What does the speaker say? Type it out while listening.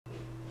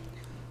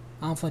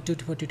I'm for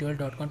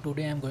tutorial.com.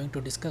 Today I'm going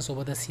to discuss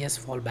over the CS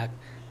fallback.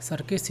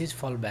 Circuit switch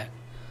fallback.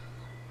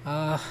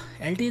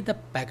 LTE is the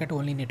packet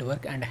only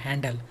network and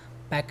handle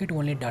packet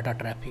only data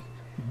traffic.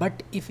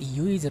 But if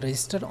U is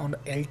registered on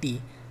LTE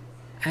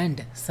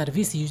and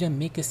service user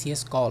make a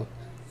CS call,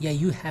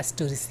 U has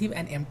to receive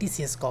an empty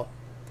CS call,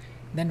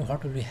 then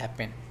what will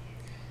happen?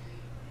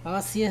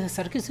 CS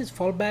circuit switch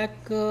fallback,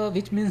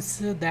 which means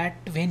that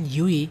when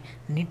UE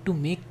need to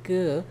make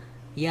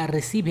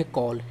receive a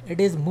call, it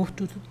is moved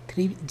to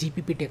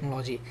 3GPP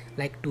technology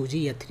like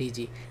 2G or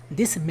 3G.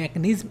 This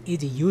mechanism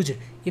is used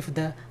if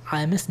the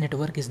IMS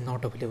network is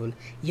not available.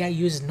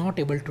 You is not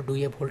able to do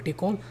a VoLTE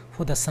call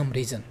for the some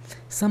reason.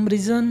 Some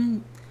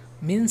reason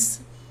means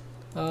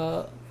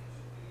IMS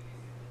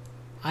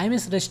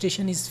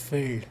registration is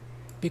failed.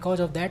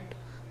 Because of that,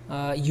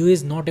 U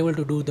is not able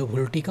to do the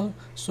VoLTE call,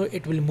 so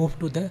it will move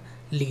to the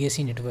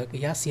legacy network.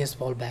 CS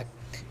fallback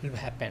will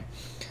happen.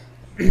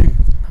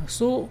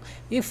 So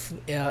if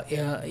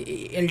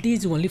LTE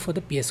is only for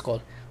the PS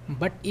call,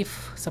 but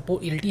if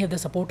support LTE have the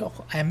support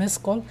of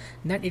IMS call,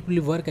 then it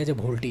will work as a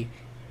VoLTE.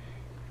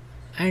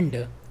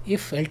 And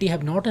if LTE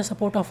have not a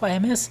support of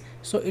IMS,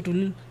 so it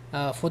will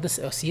for the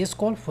CS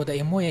call, for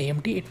the MO or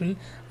MT, it will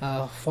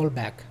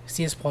fallback.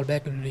 CS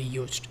fallback will be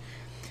used.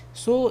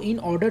 So in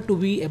order to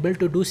be able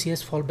to do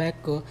CS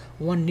fallback,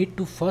 one need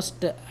to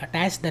first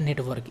attach the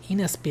network in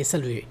a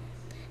special way.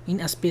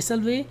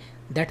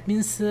 That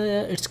means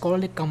it's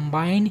called a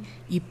combined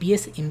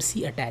EPS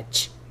MC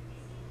attach.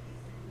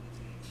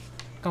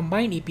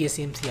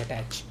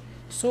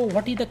 So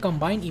what is the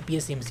combined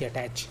EPS MC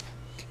attach?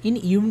 In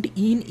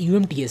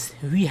UMTS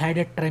we had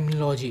a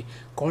terminology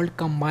called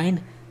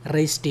combined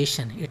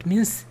registration. It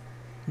means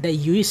the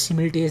UE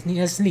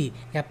simultaneously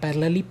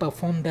parallelly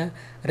perform the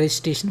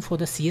registration for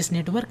the CS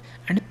network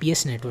and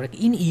PS network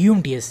in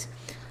UMTS,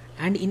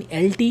 and in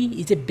LTE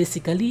is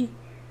basically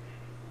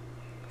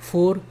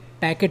for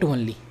packet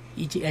only.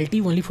 It's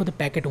LTE only for the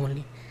packet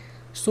only.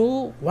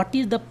 So what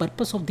is the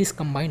purpose of this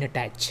combined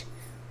attach?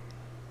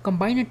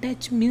 Combined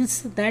attach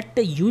means that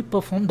you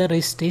perform the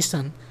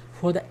registration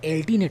for the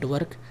LTE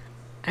network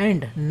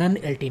and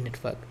non-LTE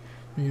network.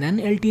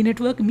 Non-LTE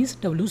network means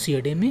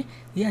WCDMA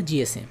or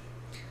GSM.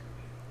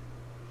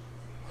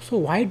 So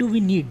why do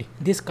we need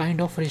this kind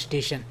of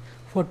registration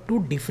for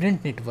two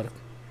different networks?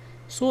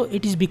 So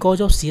it is because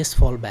of CS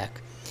fallback.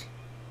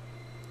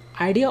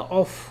 Idea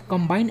of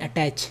combined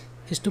attach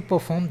is to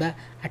perform the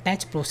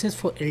attach process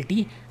for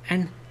LTE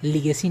and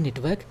legacy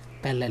network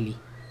parallelly.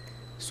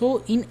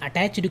 So in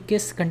attach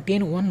request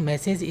contain one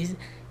message is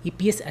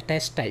EPS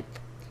attach type.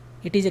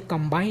 It is a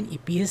combined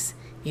EPS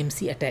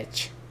MC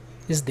attach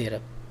is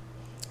there.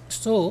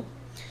 So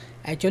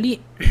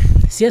actually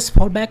CS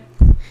fallback,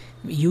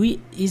 UE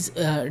is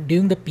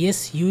during the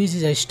PS, UE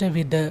is registered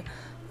with the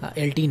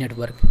LTE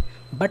network,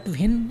 but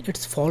when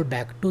it's fall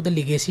back to the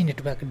legacy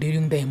network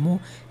during the MO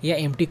or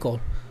MT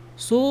call,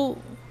 so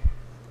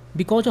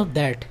because of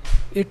that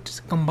it's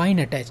combined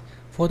attach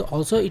for the,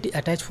 also it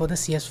attached for the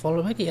CS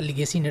fallback or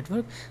legacy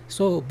network.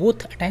 So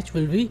both attach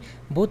will be,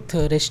 both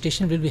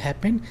registration will be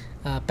happen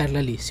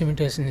parallelly,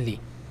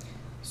 simultaneously.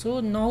 So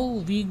now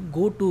we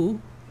go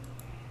to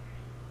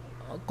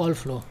call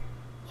flow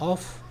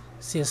of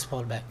CS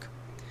fallback.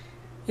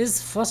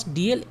 Is first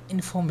DL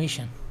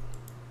information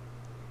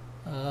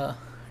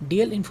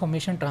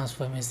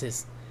transfer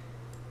message.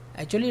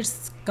 Actually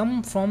it's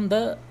come from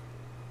the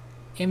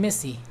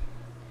MSC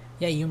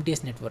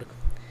UMTS network.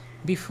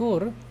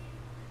 Before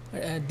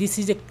this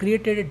is a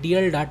created a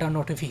DL data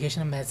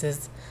notification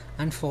message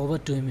and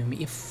forward to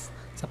MME. If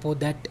suppose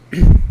that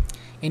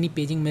any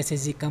paging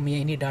message come here,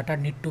 any data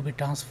need to be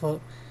transferred,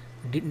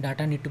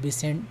 data need to be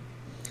sent.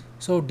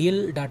 So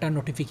DL data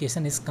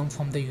notification is come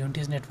from the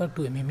UMTS network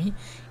to MME.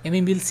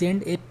 MME will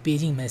send a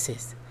paging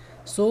message.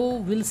 So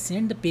we'll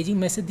send the paging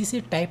message. This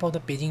is type of the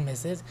paging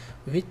message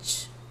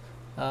which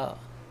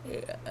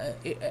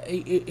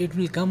it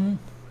will come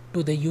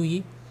to the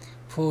UE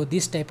for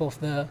this type of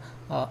the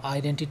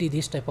identity,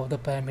 this type of the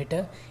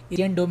parameter.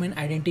 CN domain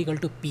identical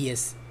to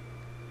PS,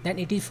 then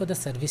it is for the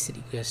service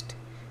request.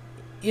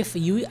 If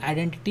UE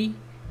identity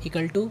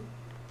equal to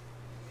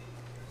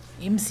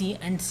MC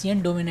and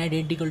CN domain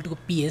identical to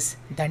PS,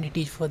 then it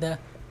is for the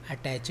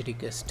attach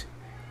request.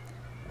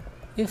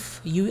 If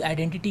UE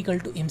identity equal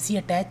to MC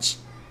attach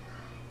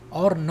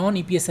or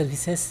non-EPS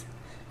services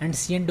and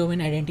CN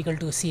domain identical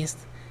to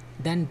CS,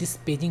 then this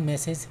paging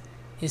message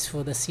is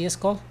for the CS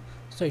call.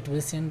 So it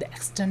will send the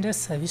extended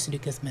service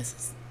request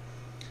message.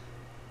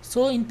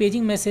 So in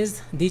paging message,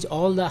 this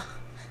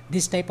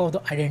type of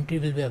the identity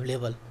will be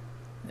available.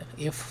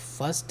 If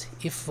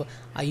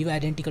UE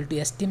identical to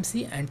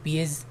STMC and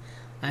PS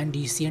and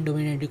the CN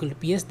domain identical to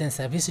PS, then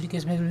service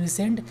request will be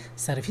sent.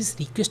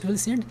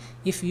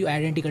 If U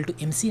identical to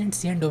MC and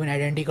CN domain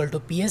identical to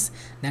PS,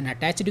 then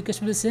attach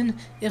request will send.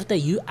 If the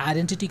U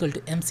identical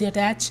to MC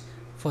attach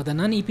for the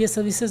non-EPS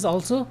services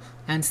also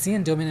and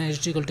CN domain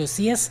identical to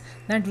CS,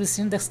 then it will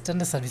send the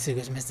external service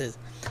request message.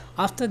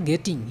 After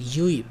getting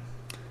UE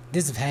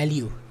this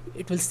value,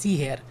 it will see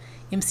here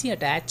MC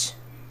attach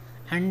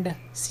and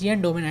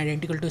CN domain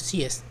identical to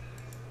CS.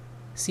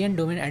 CN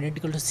domain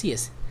identical to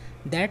CS.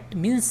 That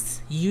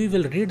means you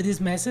will read this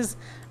message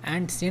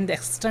and send the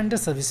extended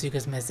service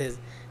request message,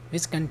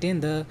 which contain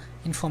the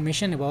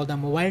information about the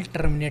mobile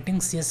terminating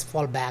CS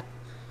fallback.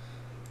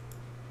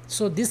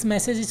 So this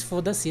message is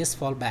for the CS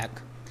fallback.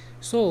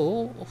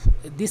 So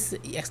this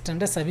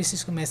extended service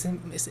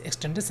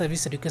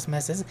request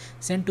message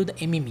sent to the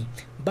MME,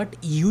 but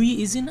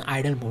UE is in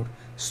idle mode.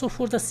 So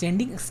for the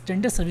sending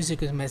extended service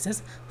request message,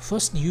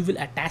 first you will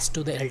attach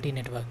to the LTE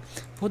network.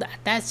 For the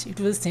attach, it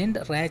will send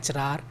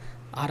RAR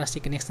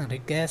RRC connection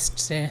request,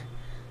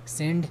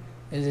 send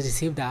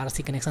receive the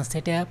RRC connection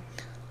setup,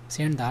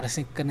 send the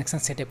RRC connection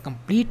setup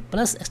complete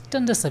plus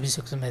extended service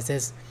request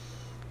message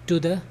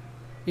to the,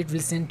 it will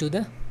send to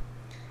the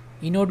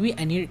eNode B,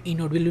 and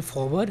eNode will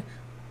forward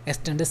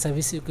extended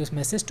service request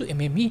message to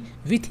MME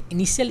with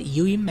initial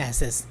UE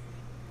message.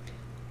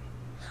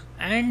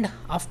 And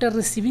after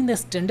receiving the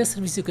extended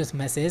service request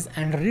message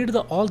and read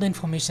all the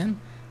information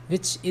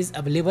which is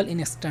available in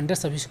extended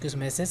service request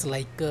message,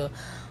 like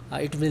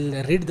it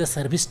will read the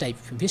service type,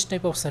 which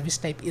type of service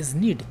type is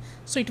need.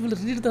 So it will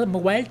read the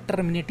mobile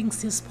terminating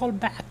CS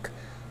fallback.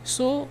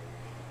 So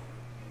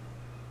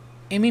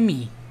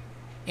MME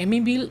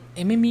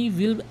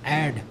will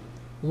add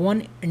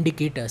one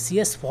indicator,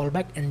 CS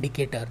fallback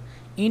indicator,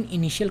 in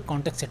initial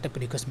context setup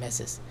request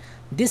message.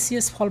 This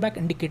CS fallback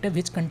indicator,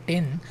 which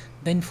contain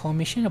the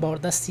information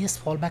about the CS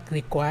fallback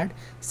required,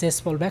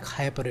 CS fallback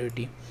high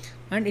priority,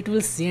 and it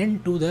will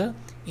send to the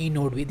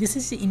eNode B. This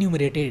is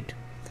enumerated.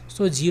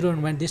 So 0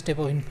 and 1, this type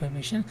of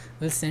information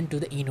will send to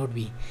the eNode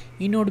B.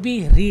 eNode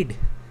B read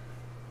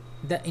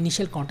the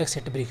initial context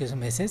setup request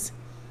message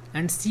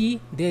and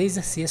see there is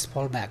a CS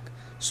fallback.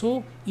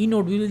 So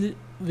eNode B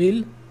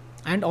will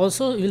and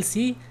also you will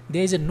see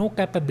there is a no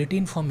capability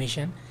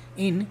information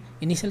in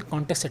initial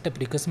context setup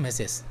request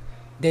message.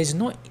 There is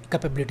no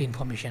capability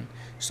information.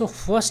 So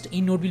first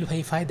eNode will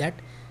verify that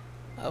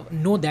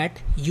know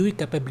that UE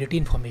capability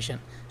information.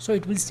 So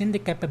it will send the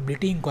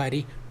capability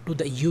inquiry to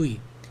the UE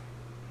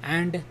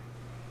and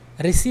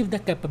receive the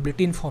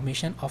capability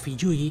information of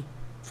UE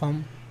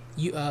from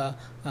the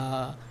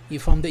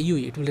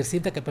UE. It will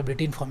receive the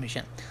capability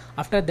information.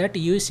 After that,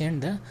 UE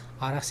send the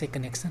RSA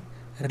connection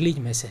release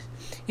message.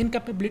 In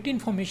capability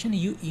information,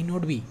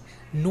 eNode B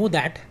know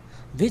that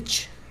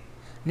which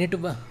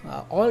network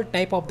all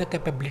type of the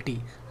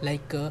capability,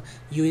 like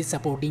UE is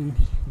supporting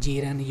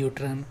JRUN,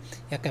 UTRUN,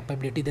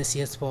 capability, the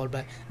CS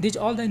fallback. These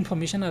all the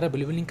information are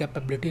available in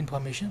capability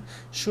information.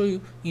 So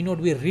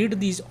eNode B read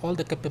these all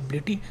the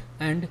capability,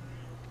 and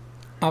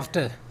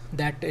after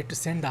that it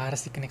send the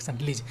RSC connection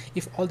release.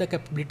 If all the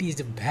capability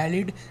is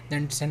valid,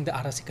 then send the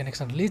RSC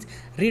connection release,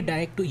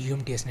 redirect to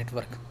UMTS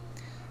network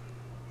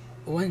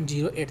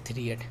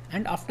 10838.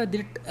 And after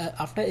that,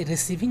 after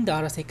receiving the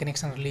RSA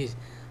connection release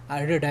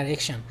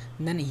redirection,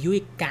 then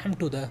UE come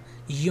to the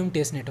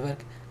UMTS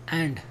network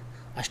and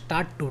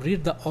start to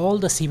read all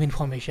the SIP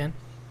information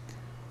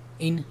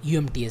in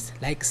UMTS,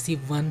 like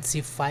SIP1,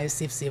 SIP5,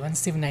 SIP7,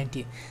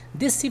 SIP90.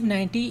 This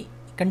SIP90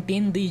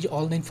 contain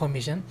all the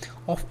information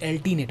of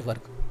LTE network.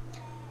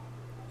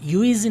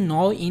 UE is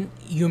now in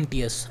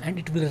UMTS and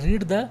it will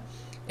read the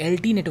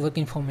LTE network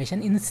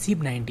information in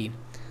SIP19.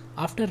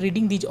 After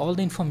reading all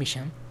the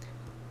information,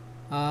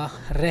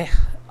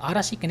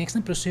 RSC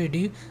connection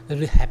procedure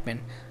will happen,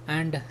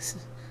 and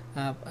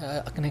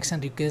a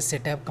connection request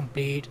setup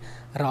complete,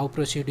 row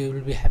procedure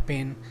will be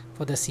happen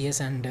for the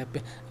CS and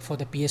for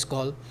the PS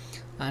call,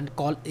 and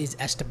call is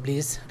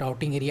established,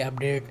 routing area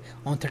update,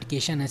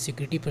 authentication and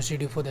security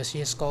procedure for the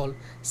CS call,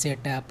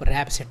 setup,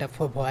 wrap setup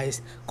for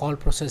voice, call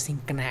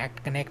processing,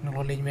 connect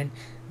acknowledgement.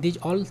 These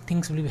all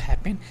things will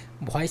happen.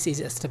 Voice is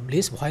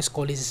established, voice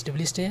call is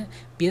established here,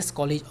 PS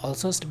call is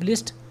also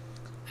established,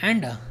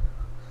 and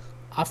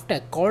after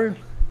call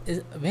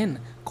is when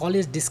call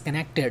is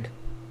disconnected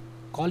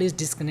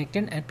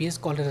and PS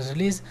call is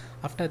released.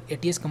 After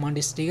ATS command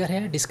is trigger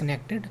here,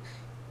 disconnected,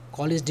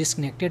 call is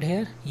disconnected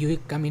here, UE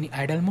come in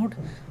idle mode,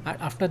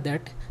 and after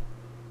that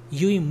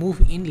UE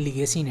move in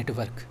legacy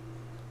network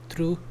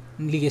through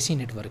legacy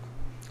network.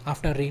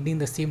 After reading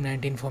the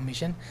SIP90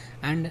 information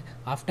and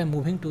after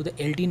moving to the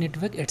LTE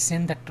network, it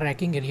send the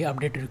tracking area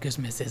update request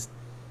message.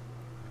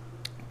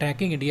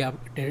 Tracking area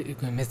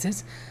update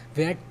message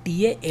where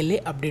TALA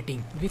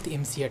updating with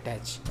MC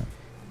attach.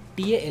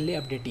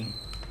 TALA updating.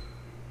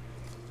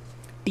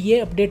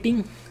 TA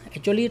updating,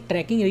 actually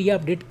tracking area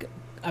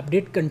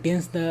update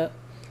contains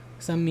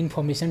some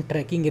information.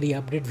 Tracking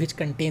area update which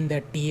contain the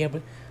TA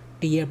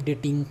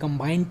updating,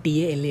 combined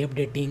TALA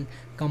updating,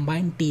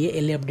 combined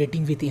TALA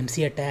updating with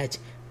MC attach,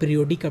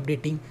 periodic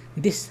updating.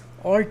 This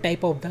all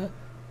type of the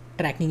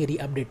tracking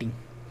area updating.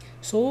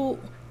 So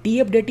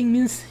TA updating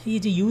means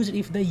is used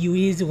if the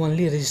UE is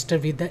only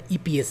registered with the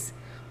EPS,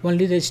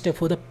 only registered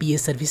for the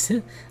PS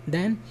services.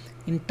 Then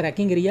in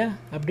tracking area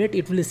update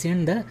it will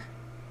send the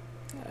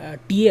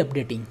TA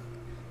updating.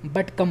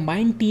 But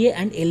combined TA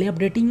and LA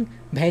updating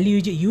value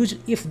is used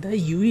if the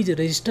UE is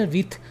registered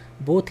with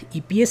both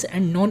EPS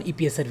and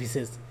non-EPS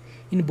services.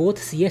 In both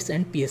CS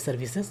and PS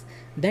services,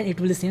 then it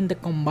will send the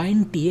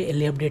combined TA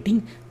LA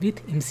updating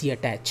with MC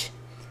attach.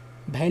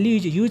 Value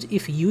is used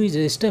if U is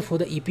registered for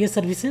the EPS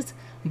services,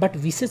 but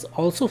VSS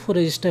also for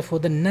register for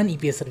the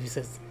non-EPS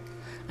services.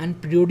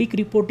 And periodic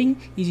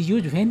reporting is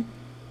used when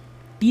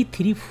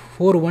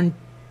T341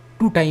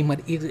 timer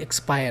is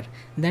expire,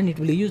 then it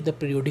will use the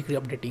periodic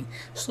updating.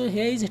 So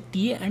here is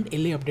TA and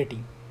LA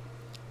updating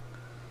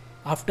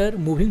after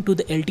moving to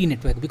the LTE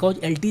network, because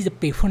LTE is a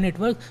payphone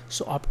network.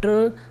 So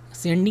after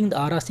sending the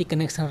RRC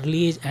connection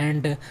release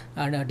and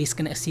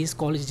disconnect, CS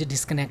call is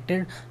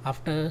disconnected.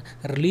 After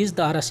release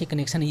the RRC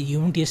connection in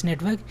UMTS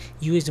network,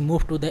 U is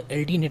moved to the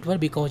LTE network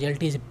because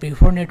LTE is a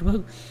payphone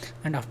network.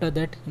 And after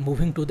that,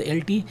 moving to the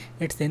LTE,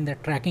 it's then the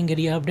tracking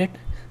area update.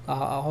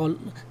 All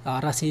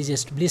RRC is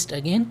established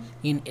again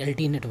in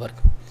LTE network,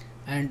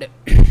 and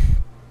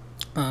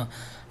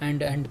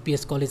and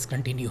PS call is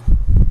continue.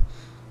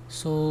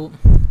 So,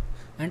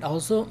 and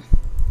also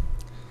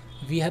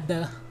we have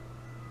the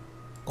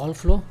call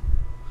flow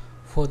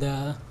for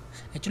the,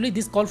 actually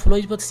this call flow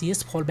is for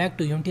CS fallback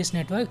to UMTS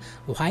network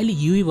while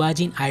UE was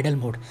in idle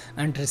mode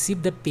and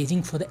receive the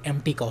paging for the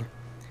empty call.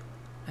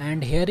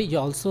 And here you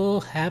also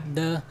have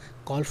the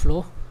call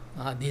flow.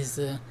 This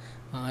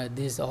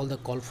all the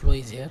call flow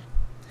is here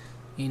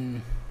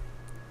in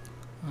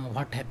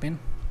what happened,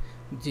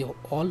 the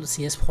all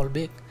CS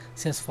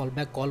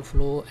fallback call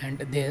flow and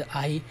their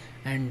I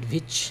and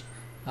which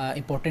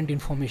important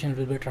information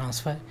will be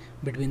transferred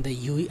between the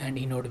UE and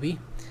eNode B.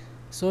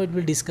 So it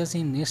will discuss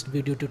in next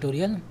video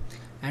tutorial.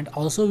 And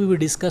also we will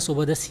discuss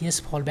over the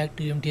CS fallback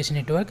to UMTS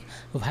network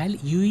while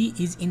UE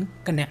is in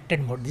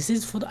connected mode. This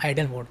is for the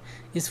idle mode,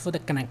 is for the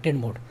connected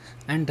mode,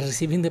 and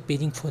receiving the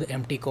paging for the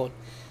empty call.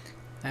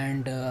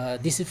 And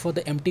this is for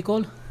the empty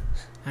call,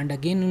 and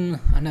again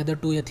another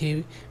 2 or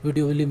 3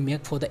 video will be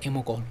make for the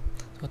MO call.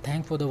 So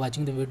thanks for the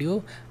watching the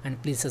video,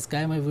 and please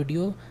subscribe my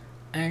video,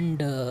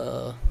 and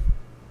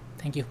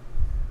thank you.